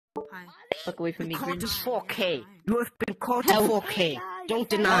Hi. Fuck away from me, Caught in Grinch. 4K. You have been caught in 4K. Don't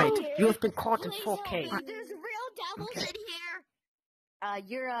deny it. You have been caught in 4K. There's real devils in here.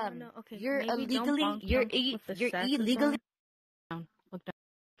 You're okay, you're maybe don't illegally, bonk you're bonk with the you're saxophone. illegally Look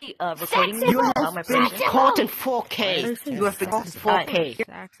down. recording me. You have been caught in 4K. Saxophone. You have been caught in 4K.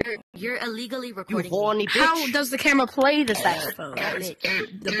 Saxophone. You're illegally You recording me. horny bitch. How does the camera play the saxophone? Damn Is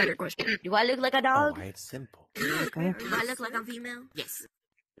it. the better question. Do I look like a dog? Oh, it's simple. Do I look like I'm female? Yes.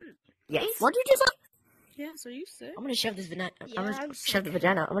 Yes. What did you say? Yeah, so you said. I'm gonna shove this vagina. I'm Yeah, gonna I'm shove the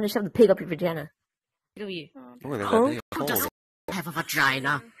vagina. I'm gonna shove the pig up your vagina. Get over here. Oh, there's Huh? a big hole. Have a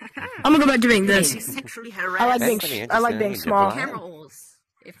vagina. I'm gonna go back to being this. Sexually I harassed. like That's being. pretty I like interesting. being You're small. blind. Camera holes.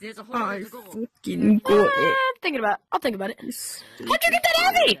 If there's a hole, I there's a goal. fucking go. I'm thinking about. I'll think about it. How'd you get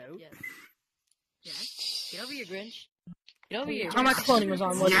that Abby? Yes. Get over here, Grinch. Get over here. Oh, my clothing was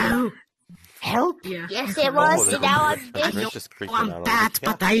on. Wasn't it? No. Help. Yeah. Yes, it was. Oh, And now I'm that's dead. just creeping I'm out bad,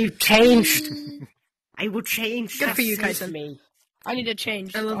 on but I changed. I will change. Good for you, Just Kaisen. me. I need to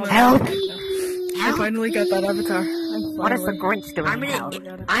change. I love my Help. I finally got that avatar. What is the Grinch doing now?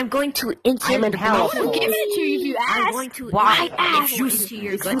 I'm going to I'm enter in hell. I'm giving it to you if you I'm ask. going to Why? ask If you into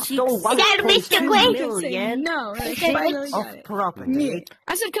your if butt you cheeks. stole That Mr. 1.2 Quaid. million No. I finally of property,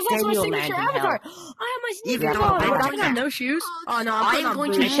 I said, because that's my Daniel signature landed avatar. hell. I have my Even sneakers though on. I I like don't have that. no shoes. Oh, no, I I'm am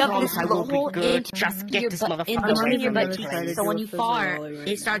going to boots. shove this I will be hole good. into Just your get this butt, motherfucker in away between your from butt me, cheeks. please. So when you fart,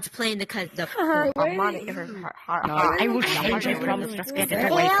 it starts playing the harmonic. I will change. I promise. Just get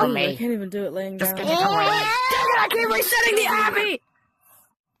it away I from me. can't even do it laying Just down. get it away. I keep resetting the Abby!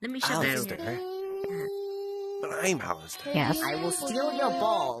 Let me shove this. Alastor. But I'm Alastor. Yes. I will steal your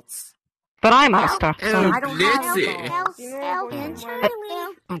balls. But I'm Alastor. I don't have Blitzy. balls. Help and Charlie.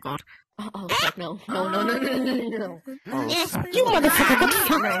 Oh, God. Oh, fuck no. No. You motherfucker, what the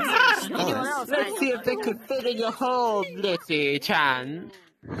fuck? Let's see if they can fit in your hole, Blitzy-chan.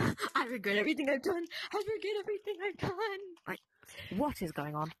 I regret everything I've done. I forget everything I've done. What is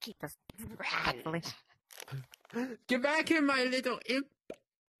going on? Keep this respectfully. Get back here, my little imp.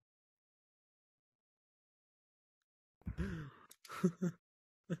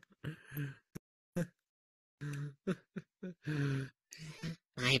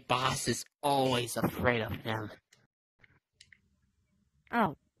 My boss is always afraid of him.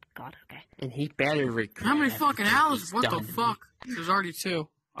 Oh, God, okay. And he better regret How many everything fucking hours? he's What the done. fuck? There's already 2.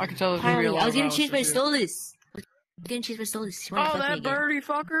 I can tell there's gonna be a lot I was of getting hours chased by for shit. Stolas. I was getting chased by Stolas. She wanted to Oh, fuck me that again. birdie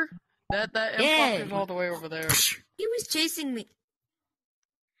fucker? That Yeah. fucker's all the way over there. He was chasing me.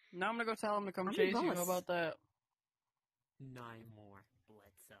 Now I'm gonna go tell him to come I'm chase the you. How boss. about that? 9 more,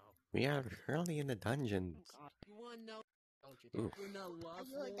 Bledsoe. We are early in the dungeons. You wanna know? Ooh. You know love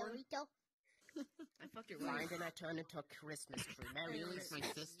horn? I fucked your Mine wife. and I turned into a Christmas tree. Mary Lou's my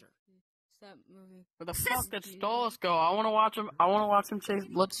sister. Stop moving. Where the fuck did Stolas go? I wanna watch him. I wanna watch him chase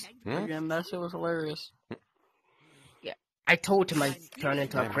Blitz Hmm? again. That shit was hilarious. I told him I'd turn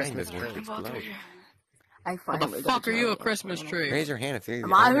into My a mind Christmas is working tree. slow. I What finally the fuck are you, a Christmas tree? Raise your hand if you're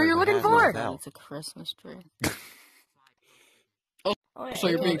Am I who owner you're of looking the for? hotel. It's a Christmas tree. Oh, yeah, so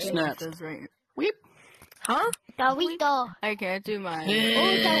you're being it snapped. says right here. Weep. Huh? Dorito. I can't do my.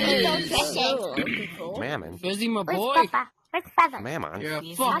 Mammon. Busy, my Where's boy. Papa? Where's Papa? Mammon. You're a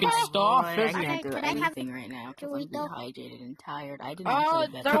He's fucking my boy. I starfish. can't do Can I have anything right now because I'm Dorito? dehydrated and tired. I didn't. Oh,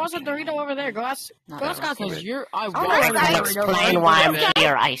 there was a Dorito over there. Go ask. Go ask Not because you're. I my wanted God. to Explain why I'm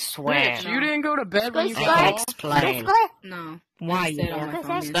here, I swear. Bitch, you didn't go to bed when you Squish, got I off? explain. No. Why I you stayed on my don't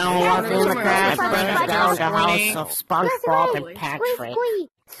phone here. Don't walk in the crash, burns down the house of SpongeBob and Patrick.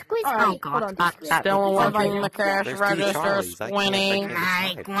 Squeeze, Oh God, Still working the cash There's 2 register, Charlies. I can't squinting.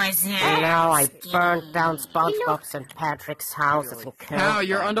 think inside. And now I burnt down SpongeBob's and Patrick's houses and killed How?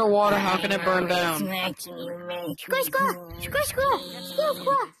 You're them. underwater. How can it burn down? Squish, squish, squish,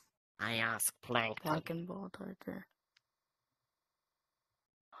 squish. I ask Plankton. Fucking ball torture.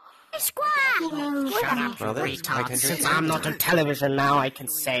 Shut up, Well, there's retard. my Since attention. I'm not on television now, I can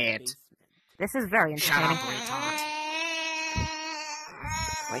say it. This is very Shut up, entertaining. retard.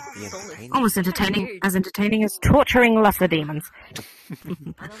 Like the entertainment. Almost entertaining. As entertaining as torturing lesser demons.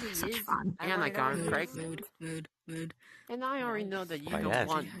 Such fun. And I got it right. Mood. And I already know that you Why, don't yes.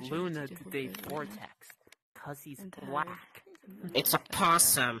 want Luna to date Vortex. Cause he's black. It's a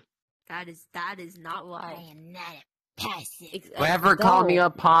possum. That is not why. I am not a passive. Whoever called me a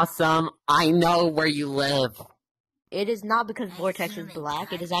possum, I know where you live. It is not because Vortex is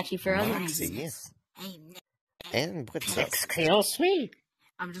black. It is actually for other Maxie. reasons. I am not. And what's this? Excuse me.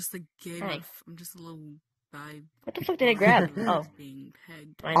 I'm just a gay. Hey. I'm just a little vibe. What the fuck did I grab? Oh, Being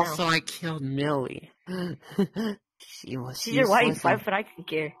pegged. I know. Also, I killed Millie. She was She's your wife. useless Why and- would I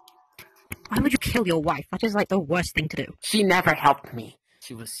care? Why would you kill your wife? That is like the worst thing to do. She never helped me.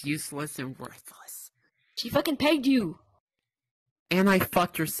 She was useless and worthless. She fucking pegged you. And I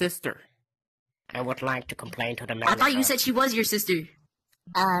fucked your sister. I would like to complain to the I manager. thought you said she was your sister.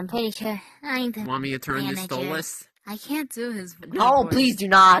 I'm pretty sure I'm the Want me to turn you manager. stolus? I can't do his. No, please do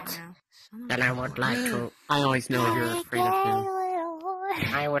not. Then I would like to. I always know you're afraid of him.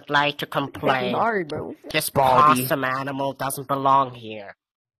 I would like to complain. Sorry, bro. This Baldy. possum animal doesn't belong here.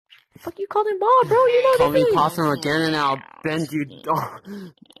 Fuck you called him Bob, bro. You know Call the me thing. possum again and I'll bend you. Oh.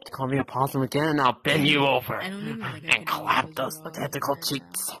 Call me a possum again and I'll bend you over. I don't even like And clap those tentacle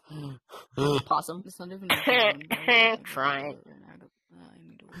cheeks. Possum. Try.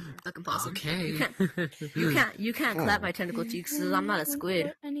 Fucking possum. Okay. You can't clap my tentacle cheeks because I'm not a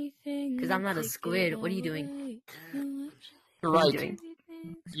squid. Because I'm not a squid. What are you doing? You're right.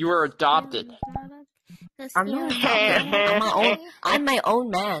 You were adopted. I'm not. I'm my own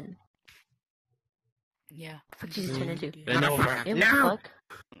man. Yeah. What you turn into? Bend over. You No. fuck?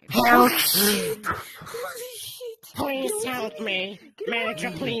 Help! Please help me.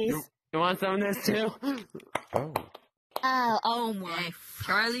 Manager, please. You want some of this too? Oh. Oh my.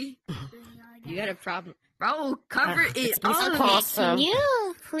 Charlie, you got a problem. Bro, cover it It's up. Mr. Possum. Can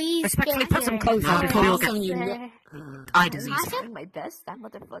you please Respectfully, get put some your clothes on before you'll get eye disease. I'm doing my best. That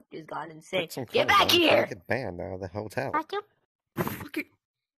motherfucker's gone insane. Put some Get clothes back on. here! Get banned out of the hotel. Vacuum? Fucking,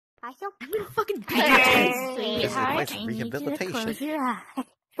 Vacuum? I'm gonna fucking beat Hey, your This is sweetheart, a place I of need you to rehabilitation. close your eyes.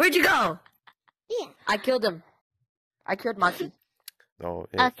 Where'd you go? I killed him. I killed Monkey. No,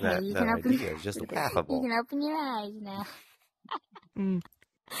 Okay, that, you that can open- idea is just You laughable. can open your eyes now. Mm.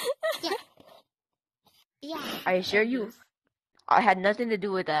 Yeah. I assure you, I had nothing to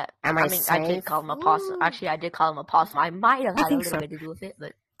do with that. Am I I mean, I did safe? call him a possum. Actually, I did call him a possum. I might have I had a think little so. bit to do with it,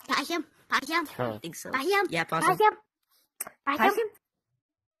 but Vacuum? Vacuum? Huh. I think so. Vacuum? Yeah, possum. Vacuum? Vacuum? Possum?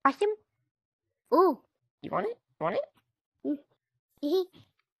 Possum? Ooh. You want it? Want it? Hee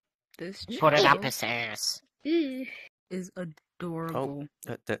This Put it up his ass. hee. is adorable.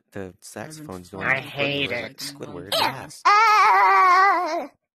 The saxophone's doing I hate Squidward. it. Squidward, yes. Ah!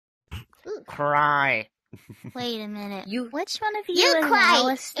 Cry. Wait a minute. You- Which one of you You is cry,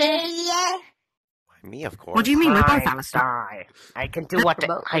 Alastor? Me, of course. What do you mean? We're both Cry, Alastor. die. I can do what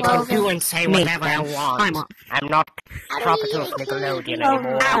Well, I can do and say Me, whatever I then. want. I'm off. I'm not property of Nickelodeon Oh,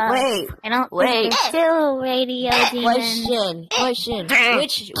 anymore. no. Wait. I don't Wait. think there's still radio demon. Question.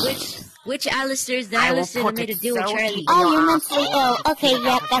 Which Alastor is the I will Alastor that put made a it deal with so Charlie? deep. Oh, Your you're ass. mentally ill. Okay,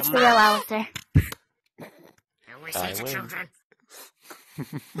 yep, that's the real Alastor. And we say to win. children,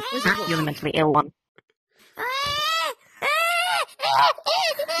 You're the mentally ill one.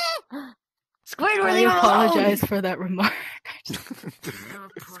 Squidward, I leave him alone. apologize for that remark.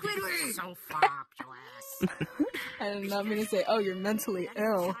 Squidward, so fabulous. I did not mean to say, oh, you're mentally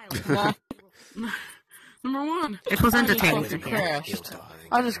ill. Number one, It was entertaining to fucking hear. crashed.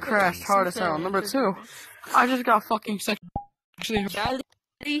 I just crashed hard as hell. Number two, I just got fucking sexually. Charlie,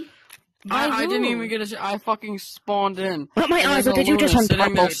 I didn't even get a. I fucking spawned in. Not my And eyes, there's or did you a just Luna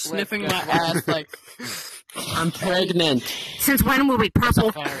sitting there unpurple? sniffing my ass like I'm pregnant. Since when were we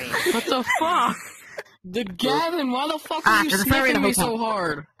purple? Fairy. what the fuck? The Gavin, why the fuck are you there's a fairy in sniffing the me hotel. so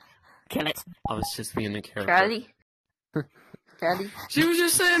hard? Kill it. I was just being a character. Charlie. Charlie. She was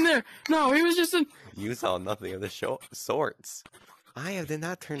just sitting there. No, he was just in. You saw nothing of the sorts. I did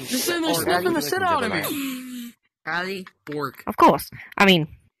not turn. Just sitting there or sniffing the anything shit out of Gemini. me. Charlie. Bork. Of course. I mean,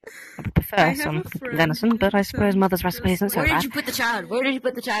 I would prefer have some a friend venison, but I suppose mother's recipe isn't so Where did bad. you put the child? Where did you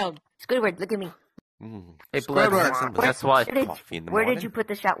put the child? Squidward, look at me. Hey, Squidward. Bloodworth, guess what? Where did- Coffee in the Where morning. did you put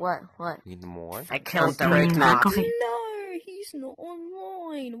the shot? What? In the morning. I killed them. Coffee. No, he's not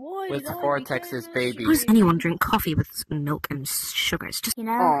online. Why With Vortex's baby. How does anyone drink coffee with milk and sugar? It's just... You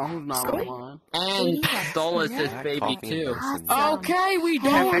know? Oh, who's not online? And Stolas his Black baby coffee and too. medicine. Okay, we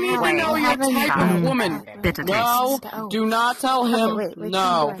don't Perfect need to way. know your Have a type nice- of woman. bitter No, taste. do not tell him. wait,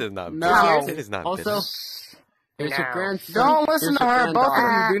 No. It is not No. bitter. It is not Also, bitter. here's your No. grandson. Don't listen Here's to your her. Both of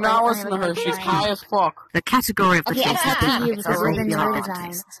granddaughter. you, do not wait, listen to her. wait, She's wait. high as fuck. The category of the Okay, I taste talked is to you because we're the new already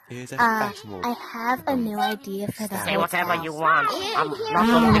design. It is a I fashionable. have a new idea for the Say whatever hotel. you want. I'm not Oh,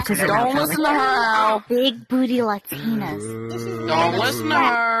 gonna what is it now, Don't listen to her, Al. Big booty Latinas. Don't listen to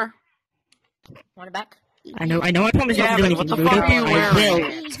her. Want it back? I know I promise not to do Gavin, what anything the rude, fuck but are you I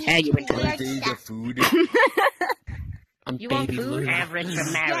wearing? will tear you into it. I'm You want baby food? Luna. average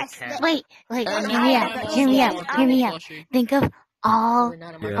American. Wait, hear me out, hear me out, hear me out. Think of all We're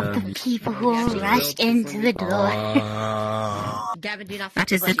not a of the people who rushed into the door. Gavin, do not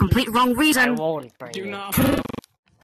That is the fucking complete wrong I reason. won't bring Do it. not.